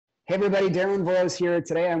Hey everybody, Darren Voros here.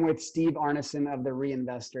 Today I'm with Steve Arneson of the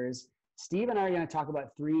ReInvestors. Steve and I are going to talk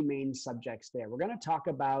about three main subjects there. We're going to talk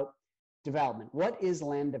about development. What is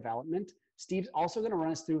land development? Steve's also going to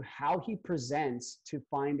run us through how he presents to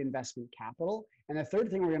find investment capital. And the third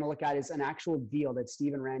thing we're going to look at is an actual deal that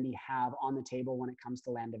Steve and Randy have on the table when it comes to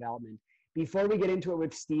land development. Before we get into it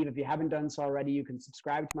with Steve, if you haven't done so already, you can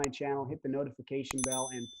subscribe to my channel, hit the notification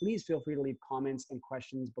bell, and please feel free to leave comments and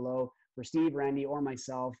questions below for Steve, Randy, or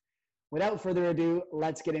myself. Without further ado,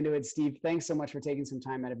 let's get into it. Steve, thanks so much for taking some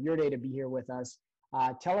time out of your day to be here with us.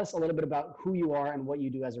 Tell us a little bit about who you are and what you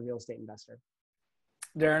do as a real estate investor.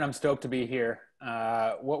 Darren, I'm stoked to be here.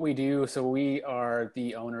 What we do, so we are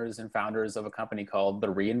the owners and founders of a company called the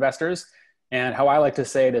ReInvestors. And how I like to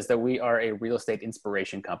say it is that we are a real estate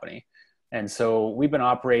inspiration company. And so we've been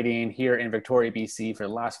operating here in Victoria, BC for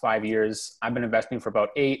the last 5 years. I've been investing for about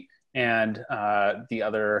 8. And the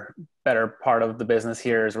other better part of the business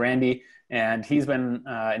here is Randy, and he's been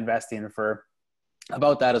investing for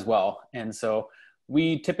about that as well. And so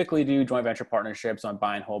we typically do joint venture partnerships on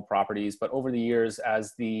buy and hold properties, but over the years,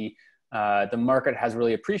 as the market has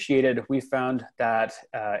really appreciated, we found that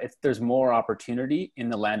there's more opportunity in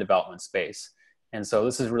the land development space. And so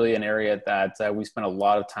this is really an area that we spent a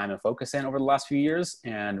lot of time and focus in over the last few years,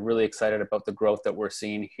 and really excited about the growth that we're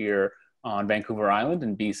seeing here on Vancouver Island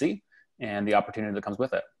in BC and the opportunity that comes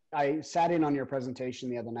with it. I sat in on your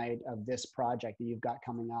presentation the other night of this project that you've got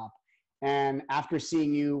coming up. And after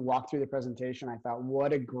seeing you walk through the presentation, I thought,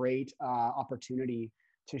 what a great opportunity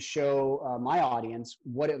to show my audience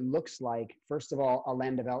what it looks like, first of all, a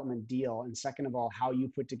land development deal, and second of all, how you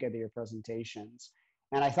put together your presentations.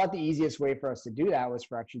 And I thought the easiest way for us to do that was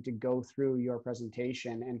for actually to go through your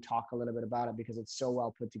presentation and talk a little bit about it because it's so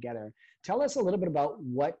well put together. Tell us a little bit about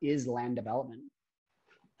what is land development.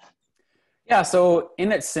 Yeah, so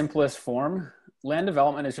in its simplest form, land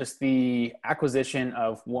development is just the acquisition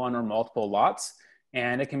of one or multiple lots,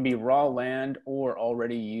 and it can be raw land or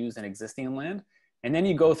already used and existing land. And then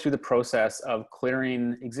you go through the process of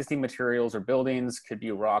clearing existing materials or buildings, could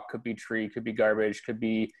be rock, could be tree, could be garbage, could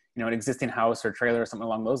be an existing house or trailer or something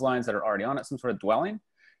along those lines that are already on it, some sort of dwelling.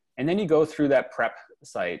 And then you go through that prep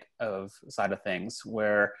side of things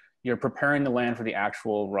where you're preparing the land for the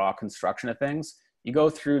actual raw construction of things. You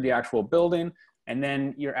go through the actual building, and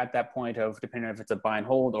then you're at that point of, depending on if it's a buy and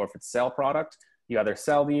hold or if it's sell product, you either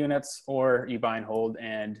sell the units or you buy and hold,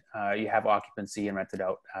 and you have occupancy and rent it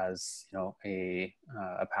out as a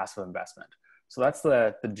passive investment. So that's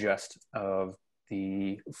the gist of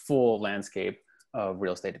the full landscape of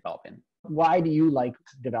real estate developing. Why do you like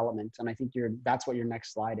development? And I think that's what your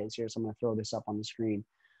next slide is here. So I'm going to throw this up on the screen.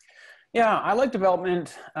 Yeah, I like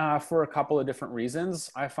development for a couple of different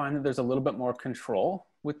reasons. I find that there's a little bit more control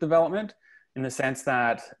with development in the sense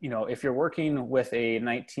that, if you're working with a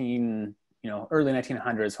early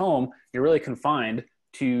 1900s home, you're really confined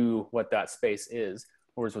to what that space is.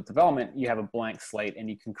 Whereas with development, you have a blank slate and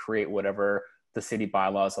you can create whatever the city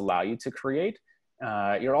bylaws allow you to create.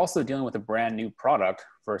 You're also dealing with a brand new product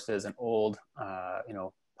versus an old,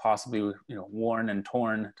 possibly, worn and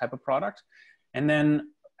torn type of product. And then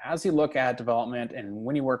as you look at development and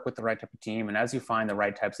when you work with the right type of team and as you find the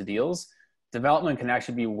right types of deals, development can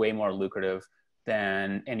actually be way more lucrative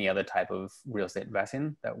than any other type of real estate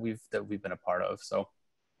investing that we've been a part of. So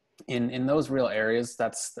in those real areas,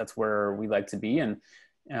 that's where we like to be. And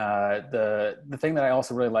the thing that I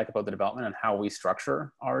also really like about the development and how we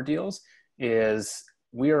structure our deals is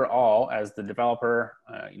we are all, as the developer,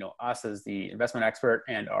 us as the investment expert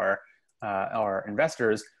and our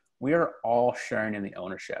investors, we are all sharing in the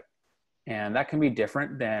ownership. And that can be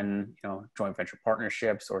different than joint venture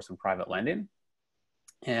partnerships or some private lending.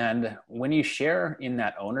 And when you share in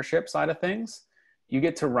that ownership side of things, you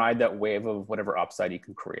get to ride that wave of whatever upside you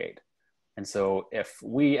can create. And so if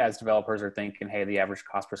we as developers are thinking, hey, the average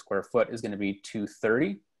cost per square foot is going to be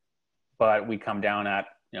 $230, but we come down at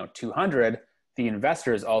 $200, the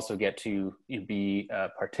investors also get to be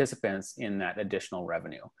participants in that additional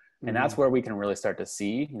revenue. And that's where we can really start to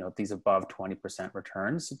see, these above 20%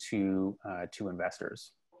 returns to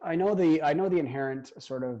investors. I know the inherent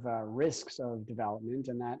sort of risks of development,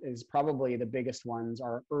 and that is probably the biggest ones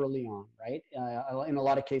are early on, right? In a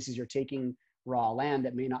lot of cases, you're taking raw land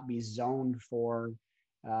that may not be zoned for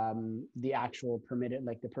the actual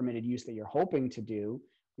permitted use that you're hoping to do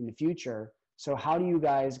in the future. So how do you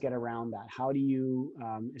guys get around that? How do you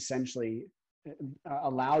essentially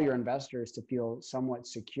allow your investors to feel somewhat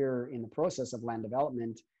secure in the process of land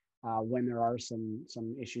development when there are some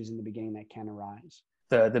issues in the beginning that can arise?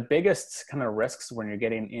 The biggest kind of risks when you're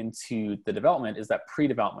getting into the development is that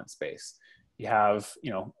pre-development space. you have,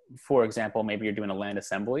 for example, maybe you're doing a land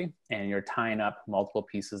assembly and you're tying up multiple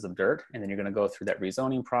pieces of dirt, and then you're going to go through that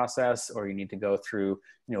rezoning process, or you need to go through,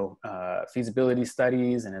 feasibility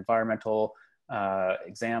studies and environmental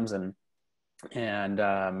exams, and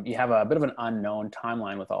you have a bit of an unknown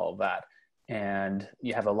timeline with all of that, and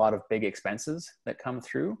you have a lot of big expenses that come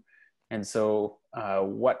through. And so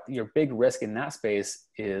what your big risk in that space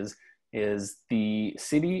is the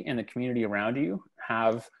city and the community around you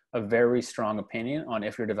have a very strong opinion on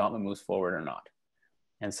if your development moves forward or not.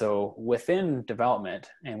 And so within development,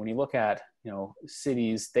 and when you look at,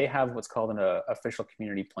 cities, they have what's called an official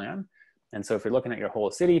community plan. And so if you're looking at your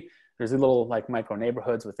whole city, there's a little like micro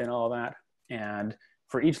neighborhoods within all that. And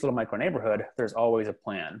for each little micro neighborhood, there's always a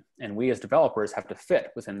plan. And we as developers have to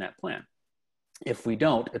fit within that plan. If we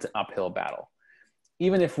don't, it's an uphill battle.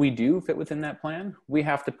 Even if we do fit within that plan, we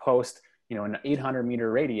have to post, an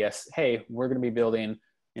 800-meter radius. Hey, we're going to be building,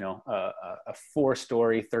 a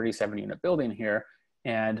 4-story, 37-unit building here.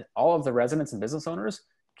 And all of the residents and business owners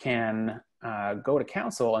can go to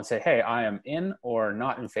council and say, hey, I am in or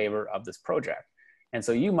not in favor of this project. And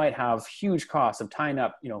so you might have huge costs of tying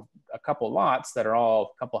up, a couple lots that are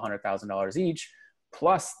all a couple $100,000 each,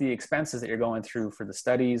 plus the expenses that you're going through for the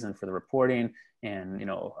studies and for the reporting, and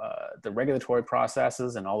the regulatory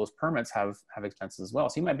processes and all those permits have expenses as well.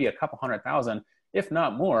 So you might be a couple $100,000, if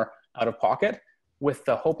not more, out of pocket, with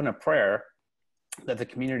the hope and a prayer that the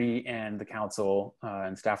community and the council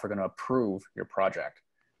and staff are going to approve your project.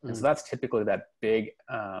 And so that's typically that big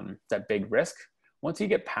risk. Once you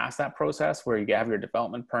get past that process where you have your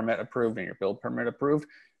development permit approved and your build permit approved,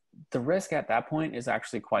 the risk at that point is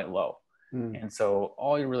actually quite low. And so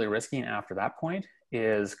all you're really risking after that point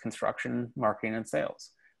is construction, marketing, and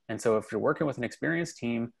sales. And so if you're working with an experienced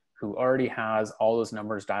team who already has all those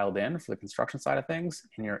numbers dialed in for the construction side of things,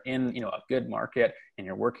 and you're in, a good market, and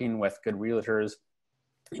you're working with good realtors,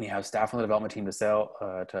 and you have staff on the development team to sell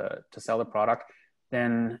the product,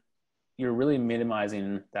 then you're really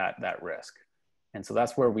minimizing that risk. And so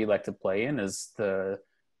that's where we like to play in, is the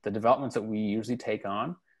developments that we usually take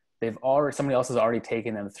on. Somebody else has already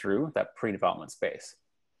taken them through that pre-development space.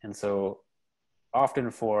 And so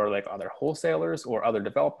often for like other wholesalers or other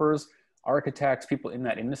developers, architects, people in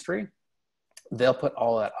that industry, they'll put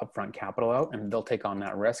all that upfront capital out and they'll take on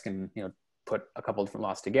that risk and, put a couple of different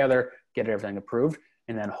lots together, get everything approved,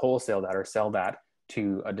 and then wholesale that or sell that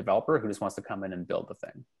to a developer who just wants to come in and build the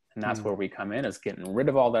thing. And that's where we come in, is getting rid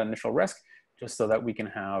of all that initial risk, just so that we can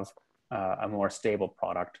have a more stable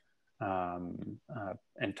product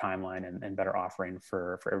and timeline and better offering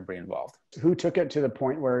for everybody involved. Who took it to the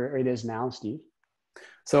point where it is now, Steve?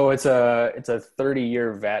 So it's a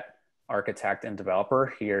 30-year vet architect and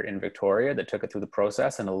developer here in Victoria that took it through the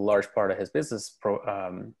process, and a large part of his business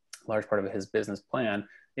plan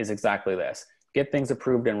is exactly this: get things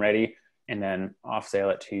approved and ready, and then off sale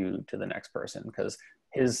it to the next person, because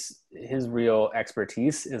his real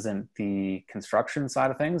expertise isn't the construction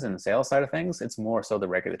side of things and the sales side of things. It's more so the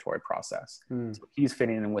regulatory process. So he's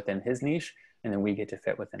fitting in within his niche, and then we get to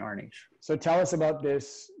fit within our niche. So tell us about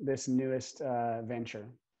this newest venture,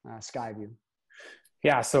 Skyview.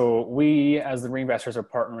 Yeah, so we as the ReInvestors are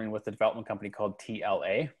partnering with a development company called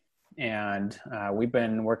TLA, and we've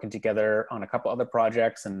been working together on a couple other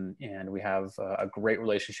projects, and we have a great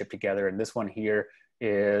relationship together. And this one here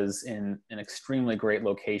is in an extremely great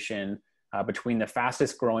location between the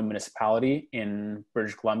fastest growing municipality in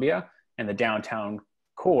British Columbia and the downtown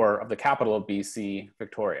core of the capital of BC,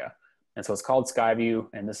 Victoria. And so it's called Skyview,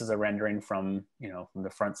 and this is a rendering from the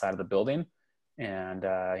front side of the building. And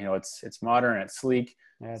it's modern, it's sleek,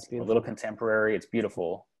 yeah, it's a little contemporary, it's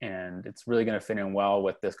beautiful, and it's really going to fit in well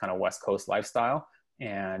with this kind of West Coast lifestyle.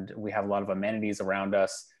 And we have a lot of amenities around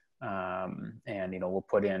us, and we'll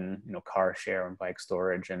put in car share and bike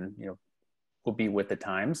storage, and we'll be with the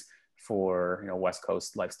times for West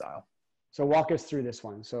Coast lifestyle. So walk us through this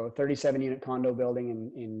one. So 37-unit condo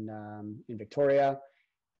building in Victoria.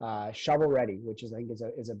 Shovel ready, which I think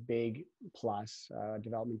is a big plus.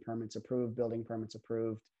 Development permits approved, building permits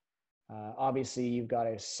approved. Obviously, you've got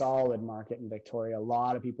a solid market in Victoria. A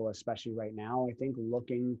lot of people, especially right now, I think,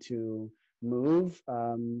 looking to move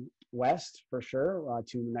west for sure,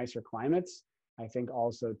 to nicer climates. I think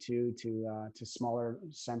also to smaller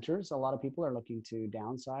centers. A lot of people are looking to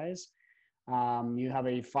downsize. You have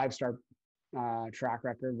a 5-star track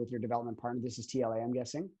record with your development partner. This is TLA, I'm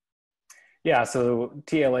guessing. Yeah, so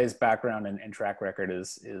TLA's background and track record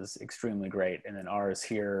is extremely great, and then ours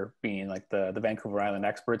here being like the Vancouver Island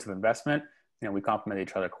experts of investment, we complement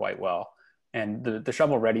each other quite well. And the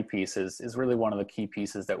shovel ready piece is really one of the key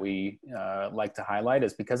pieces that we like to highlight,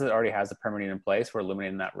 is because it already has the permitting in place, we're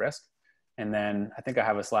eliminating that risk. And then I think I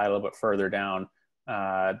have a slide a little bit further down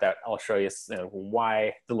that I'll show you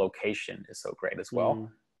why the location is so great as well.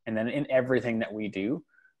 And then in everything that we do,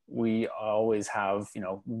 we always have,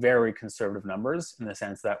 very conservative numbers in the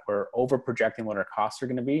sense that we're over projecting what our costs are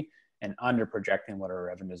going to be and under projecting what our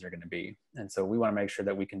revenues are going to be. And so we want to make sure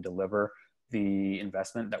that we can deliver the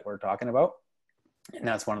investment that we're talking about. And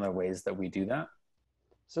that's one of the ways that we do that.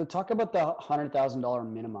 So talk about the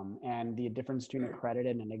 $100,000 minimum and the difference between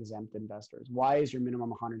accredited and exempt investors. Why is your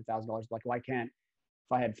minimum $100,000? Like, why can't,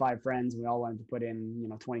 if I had 5 friends and we all wanted to put in,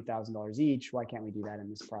 $20,000 each, why can't we do that in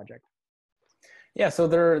this project? Yeah, so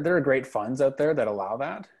there are great funds out there that allow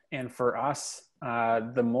that. And for us,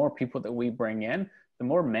 the more people that we bring in, the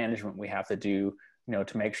more management we have to do,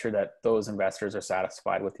 to make sure that those investors are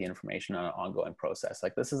satisfied with the information on an ongoing process.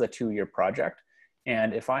 Like, this is a 2-year project.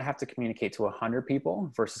 And if I have to communicate to 100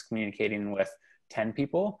 people versus communicating with 10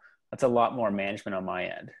 people, that's a lot more management on my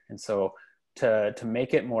end. And so to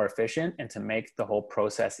make it more efficient and to make the whole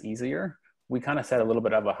process easier, we kind of set a little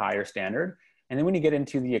bit of a higher standard. And then when you get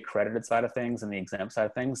into the accredited side of things and the exempt side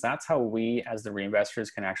of things, that's how we as the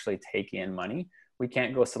ReInvestors can actually take in money. We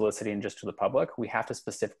can't go soliciting just to the public. We have to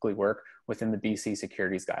specifically work within the BC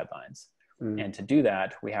securities guidelines. And to do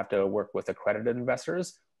that, we have to work with accredited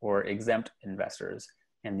investors or exempt investors.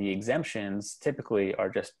 And the exemptions typically are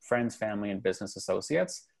just friends, family, and business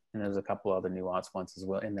associates. And there's a couple other nuanced ones as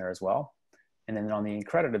well in there as well. And then on the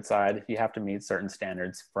accredited side, you have to meet certain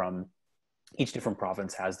standards from each different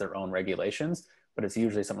province has their own regulations, but it's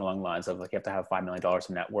usually something along the lines of like, you have to have $5 million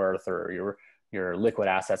in net worth, or your liquid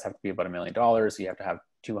assets have to be about $1 million. You have to have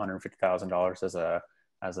 $250,000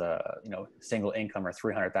 as a single income, or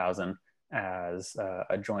 $300,000 as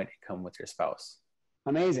a joint income with your spouse.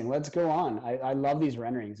 Amazing. Let's go on. I love these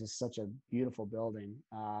renderings. It's such a beautiful building.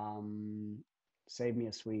 Save me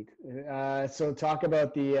a suite. So talk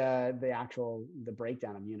about the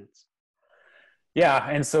breakdown of units. Yeah.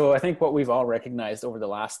 And so I think what we've all recognized over the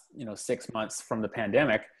last, 6 months from the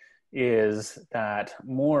pandemic is that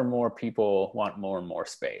more and more people want more and more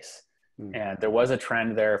space. And there was a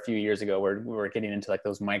trend there a few years ago where we were getting into like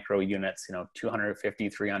those micro units, 250,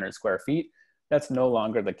 300 square feet. That's no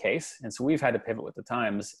longer the case. And so we've had to pivot with the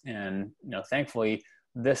times. And, thankfully,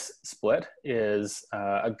 this split is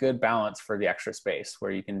a good balance for the extra space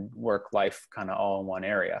where you can work life kind of all in one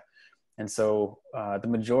area. And so the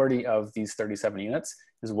majority of these 37 units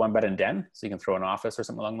is 1 bed and den. So you can throw an office or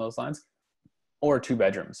something along those lines, or 2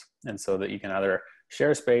 bedrooms. And so that you can either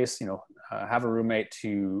share space, have a roommate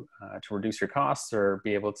to reduce your costs, or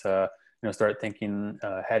be able to, start thinking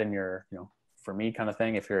ahead in your, for me kind of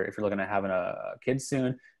thing. If you're looking at having a kid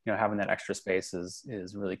soon, having that extra space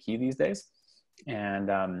is really key these days. And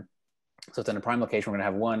so it's in a prime location. We're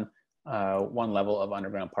going to have one level of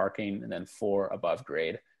underground parking and then 4 above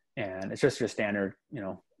grade. And it's just your standard,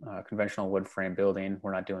 conventional wood frame building.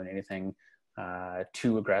 We're not doing anything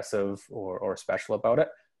too aggressive or special about it.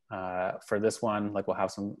 For this one, like, we'll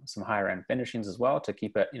have some higher end finishings as well to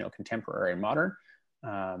keep it, contemporary and modern.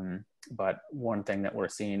 But one thing that we're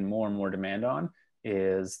seeing more and more demand on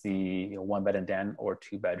is the 1 bed and den or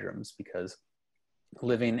 2 bedrooms, because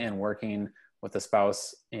living and working with a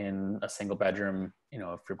spouse in a single bedroom,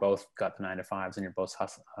 if you're both got the 9 to 5s and you're both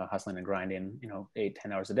hustling and grinding,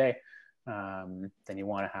 8-10 hours a day, then you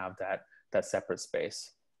want to have that separate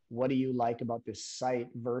space. What do you like about this site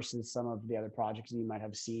versus some of the other projects you might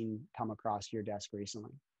have seen come across your desk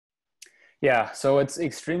recently? Yeah, so it's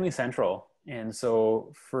extremely central. And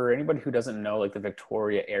so for anybody who doesn't know, like, the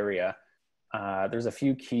Victoria area, there's a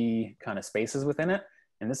few key kind of spaces within it.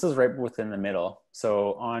 And this is right within the middle.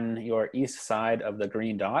 So on your east side of the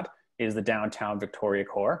green dot is the downtown Victoria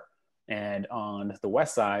core. And on the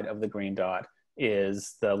west side of the green dot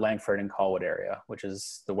is the Langford and Colwood area, which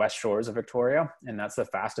is the west shores of Victoria. And that's the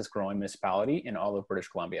fastest growing municipality in all of British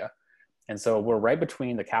Columbia. And so we're right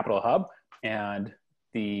between the capital hub and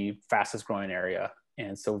the fastest growing area.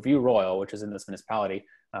 And so View Royal, which is in this municipality,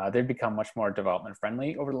 they've become much more development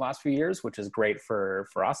friendly over the last few years, which is great for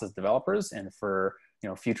us as developers and for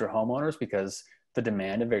future homeowners, because the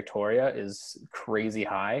demand in Victoria is crazy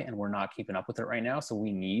high and we're not keeping up with it right now. So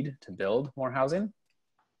we need to build more housing.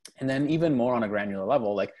 And then even more on a granular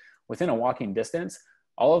level, like within a walking distance,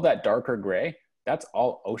 all of that darker gray, that's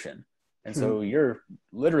all ocean. And so you're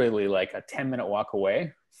literally like a 10-minute walk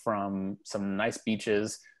away from some nice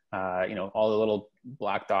beaches. All the little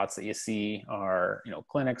black dots that you see are,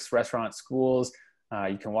 clinics, restaurants, schools.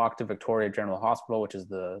 You can walk to Victoria General Hospital, which is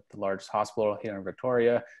the largest hospital here in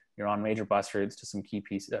Victoria. You're on major bus routes to some key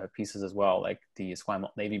pieces as well, like the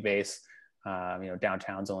Esquimalt Navy base.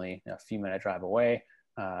 Downtown's only a few minute drive away.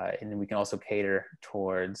 And then we can also cater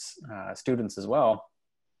towards students as well,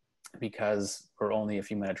 because we're only a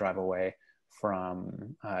few minute drive away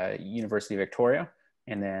from University of Victoria,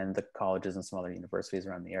 and then the colleges and some other universities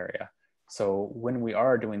around the area. So when we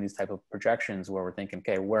are doing these type of projections where we're thinking,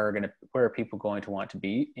 okay, where are people going to want to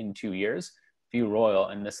be in 2 years? View Royal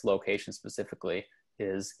and this location specifically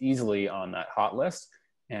is easily on that hot list.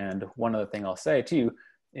 And one other thing I'll say too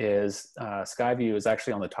is Skyview is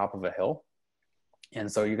actually on the top of a hill. And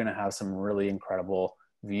so you're going to have some really incredible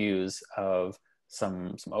views of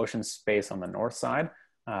some ocean space on the north side,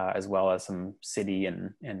 as well as some city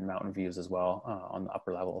and mountain views as well on the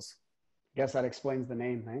upper levels. Guess that explains the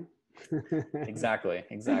name, right? Exactly.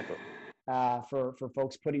 For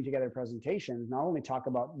folks putting together presentations, not only talk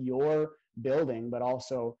about your building, but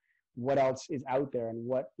also what else is out there and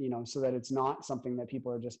what, so that it's not something that people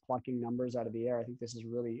are just plucking numbers out of the air. I think this is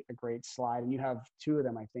really a great slide. And you have two of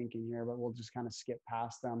them, I think, in here, but we'll just kind of skip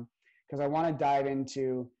past them because I want to dive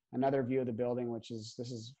into another view of the building, this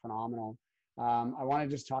is phenomenal. I want to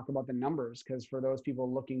just talk about the numbers, because for those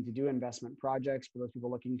people looking to do investment projects, for those people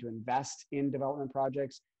looking to invest in development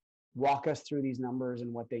projects, walk us through these numbers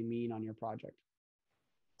and what they mean on your project.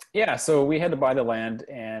 Yeah, so we had to buy the land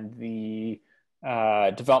and the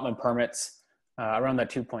development permits around that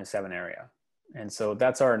 2.7 area. And so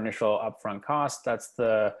that's our initial upfront cost. That's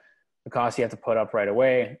the cost you have to put up right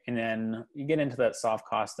away. And then you get into that soft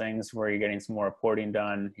cost things where you're getting some more reporting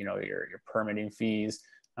done, your permitting fees,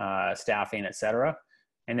 staffing, et cetera.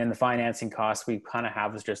 And then the financing costs we kind of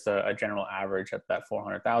have is just a general average at that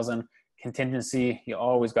 400,000. Contingency, you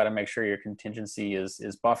always got to make sure your contingency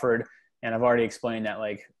is buffered. And I've already explained that,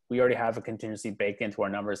 like, we already have a contingency baked into our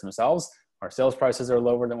numbers themselves. Our sales prices are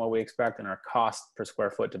lower than what we expect, and our cost per square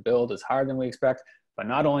foot to build is higher than we expect. But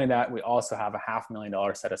not only that, we also have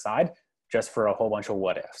 $500,000 set aside just for a whole bunch of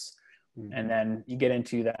what ifs. Mm-hmm. And then you get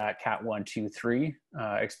into that Cat 1, 2, 3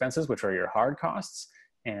 expenses, which are your hard costs.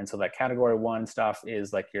 And so that category 1 stuff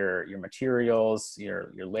is like your materials,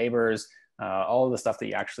 your labors, all of the stuff that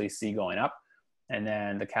you actually see going up. And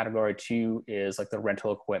then the category 2 is like the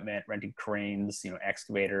rental equipment, renting cranes,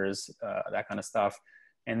 excavators, that kind of stuff.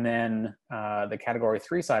 And then the category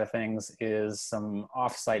 3 side of things is some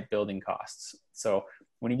offsite building costs. So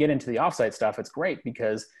when you get into the offsite stuff, it's great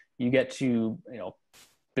because you get to,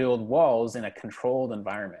 build walls in a controlled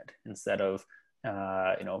environment instead of,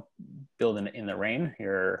 building in the rain.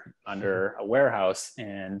 You're under a warehouse.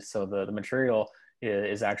 And so the material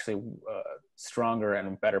is actually stronger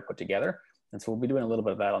and better put together. And so we'll be doing a little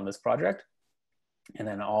bit of that on this project. And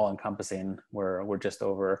then all encompassing, we're just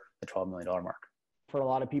over the $12 million mark. For a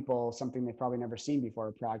lot of people, something they've probably never seen before,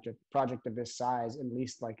 a project of this size, at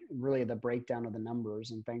least like really the breakdown of the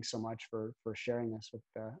numbers. And thanks so much for sharing this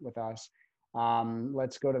with us.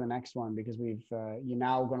 Let's go to the next one, because you're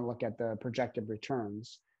now going to look at the projected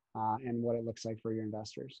returns and what it looks like for your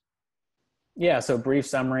investors. Yeah, so brief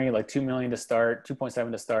summary, like 2 million to start,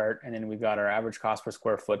 2.7 to start, and then we've got our average cost per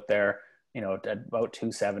square foot there, at about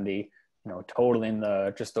 270, totaling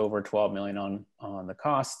the just over 12 million on the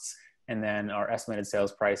costs. And then our estimated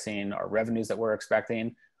sales pricing, our revenues that we're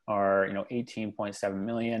expecting are, 18.7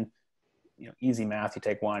 million. Easy math, you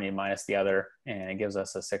take one, you minus the other, and it gives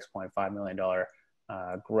us a $6.5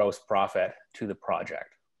 million gross profit to the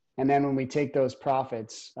project. And then when we take those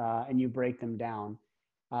profits and you break them down,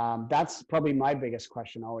 that's probably my biggest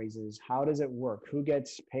question always is, how does it work? Who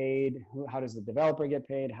gets paid? How does the developer get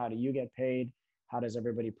paid? How do you get paid? How does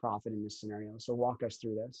everybody profit in this scenario? So walk us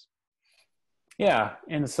through this. Yeah.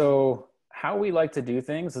 And so how we like to do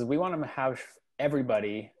things is we want to have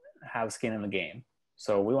everybody have skin in the game.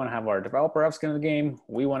 So we want to have our developer have skin in the game.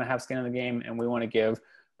 We want to have skin in the game, and we want to give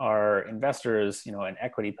our investors, an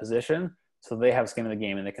equity position so they have skin in the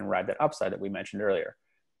game and they can ride that upside that we mentioned earlier.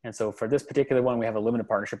 And so for this particular one, we have a limited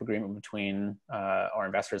partnership agreement between our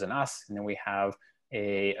investors and us. And then we have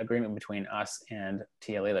a agreement between us and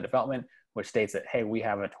TLA, the development, which states that, hey, we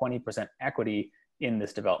have a 20% equity in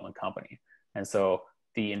this development company. And so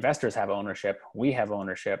the investors have ownership, we have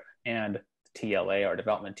ownership, and TLA, our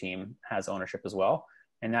development team, has ownership as well.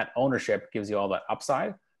 And that ownership gives you all that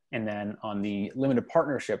upside. And then on the limited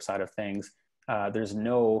partnership side of things, there's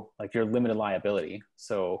no, your limited liability.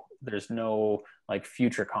 So there's no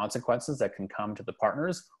future consequences that can come to the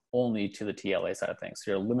partners, only to the TLA side of things.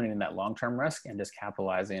 So you're limiting that long-term risk and just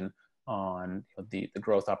capitalizing on the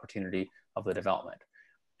growth opportunity of the development.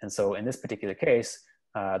 And so in this particular case,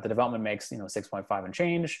 the development makes 6.5 and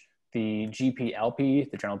change. The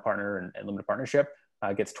GPLP, the general partner and limited partnership,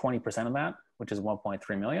 gets 20% of that, which is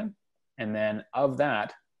 1.3 million. And then of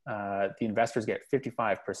that, the investors get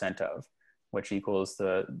 55% of. which equals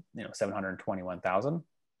the 721,000,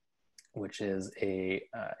 which is a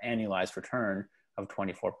annualized return of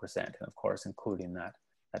 24%, and of course including that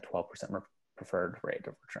 12% preferred rate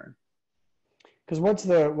of return. Because what's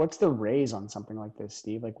the raise on something like this,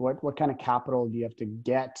 Steve? Like what kind of capital do you have to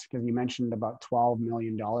get? Because you mentioned about $12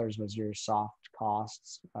 million was your soft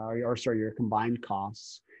costs, or sorry, your combined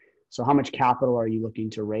costs. So how much capital are you looking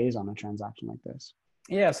to raise on a transaction like this?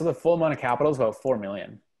 Yeah, so the full amount of capital is about 4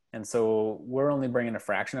 million. And so we're only bringing a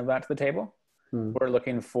fraction of that to the table. We're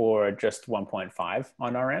looking for just 1.5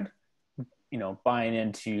 on our end, buying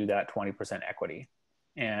into that 20% equity.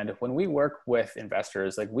 And when we work with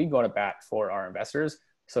investors, like we go to bat for our investors.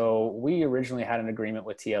 So we originally had an agreement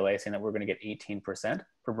with TLA saying that we're going to get 18%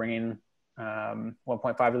 for bringing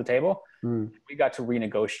 1.5 to the table. We got to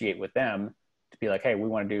renegotiate with them to be like, hey, we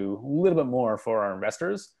want to do a little bit more for our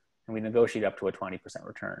investors. And we negotiate up to a 20%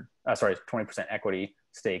 return, 20% equity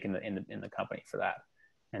stake in the company for that.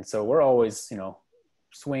 And so we're always,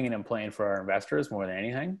 swinging and playing for our investors more than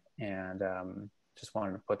anything. And just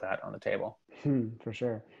wanted to put that on the table. For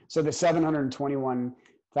sure. So the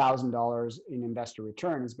 $721,000 in investor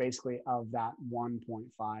return is basically of that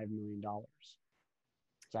 $1.5 million. Is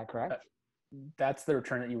that correct? That's the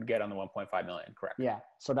return that you would get on the 1.5 million, correct? Yeah.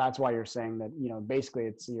 So that's why you're saying that, basically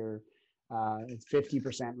it's it's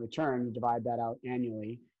 50% return. You divide that out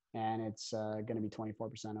annually, and it's going to be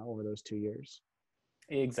 24% over those 2 years.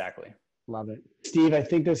 Exactly. Love it. Steve, I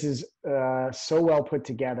think this is so well put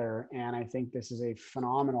together, and I think this is a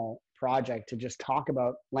phenomenal project to just talk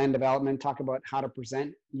about land development, talk about how to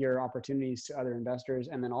present your opportunities to other investors,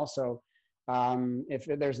 and then also if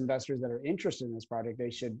there's investors that are interested in this project,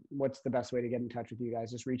 what's the best way to get in touch with you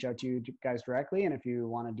guys? Just reach out to you guys directly, and if you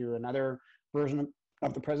want to do another version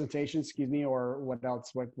of the presentation, or what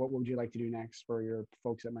else, what would you like to do next for your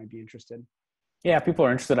folks that might be interested? Yeah, if people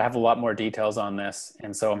are interested, I have a lot more details on this.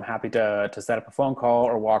 And so I'm happy to set up a phone call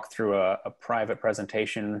or walk through a private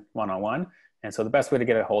presentation one-on-one. And so the best way to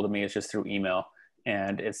get a hold of me is just through email.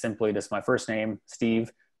 And it's simply just my first name,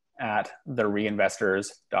 Steve, at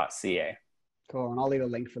ReInvestors.ca. Cool. And I'll leave a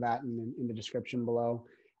link for that in the description below.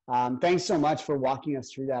 Thanks so much for walking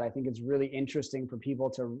us through that. I think it's really interesting for people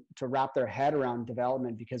to wrap their head around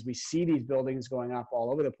development, because we see these buildings going up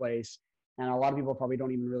all over the place. And a lot of people probably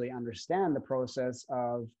don't even really understand the process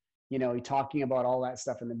of, talking about all that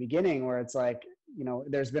stuff in the beginning, where it's like,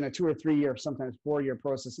 there's been a 2 or 3 year, sometimes 4 year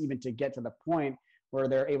process, even to get to the point where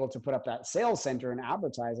they're able to put up that sales center and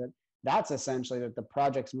advertise it. That's essentially that the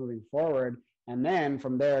project's moving forward. And then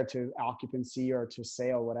from there to occupancy or to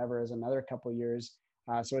sale, whatever, is another couple of years.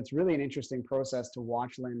 So it's really an interesting process to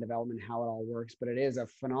watch land development, how it all works, but it is a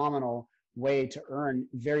phenomenal way to earn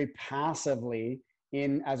very passively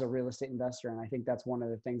as a real estate investor. And I think that's one of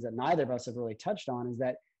the things that neither of us have really touched on, is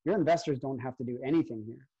that your investors don't have to do anything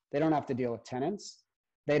here. They don't have to deal with tenants.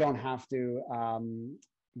 They don't have to,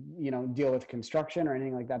 deal with construction or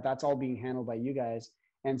anything like that. That's all being handled by you guys.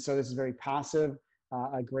 And so this is very passive,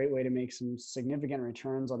 a great way to make some significant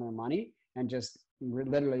returns on their money and just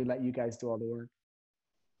literally let you guys do all the work.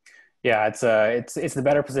 Yeah, it's the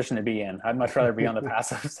better position to be in. I'd much rather be on the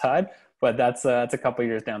passive side, but that's a couple of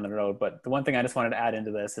years down the road. But the one thing I just wanted to add into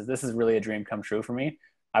this is really a dream come true for me.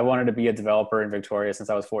 I wanted to be a developer in Victoria since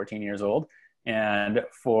I was 14 years old. And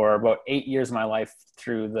for about 8 years of my life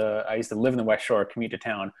I used to live in the West Shore, commute to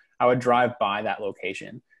town, I would drive by that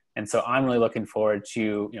location. And so I'm really looking forward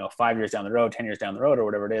to, 5 years down the road, 10 years down the road, or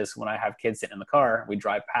whatever it is, when I have kids sitting in the car, we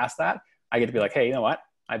drive past that, I get to be like, hey, you know what?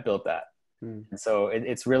 I built that. And so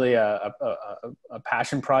it's really a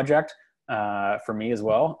passion project for me as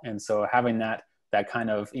well. And so having that kind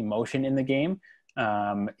of emotion in the game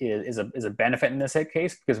is a benefit in this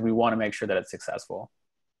case, because we want to make sure that it's successful.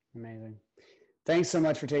 Amazing. Thanks so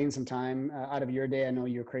much for taking some time out of your day. I know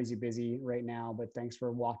you're crazy busy right now, but thanks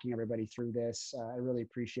for walking everybody through this. I really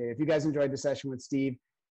appreciate it. If you guys enjoyed the session with Steve,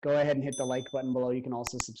 go ahead and hit the like button below. You can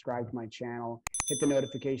also subscribe to my channel, hit the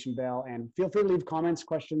notification bell, and feel free to leave comments,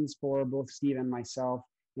 questions for both Steve and myself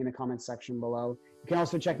in the comments section below. You can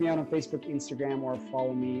also check me out on Facebook, Instagram, or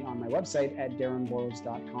follow me on my website at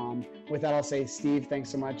darrenvoros.com. With that, I'll say, Steve, thanks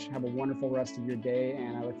so much. Have a wonderful rest of your day,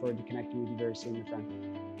 and I look forward to connecting with you very soon, my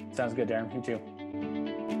friend. Sounds good, Darren. You too.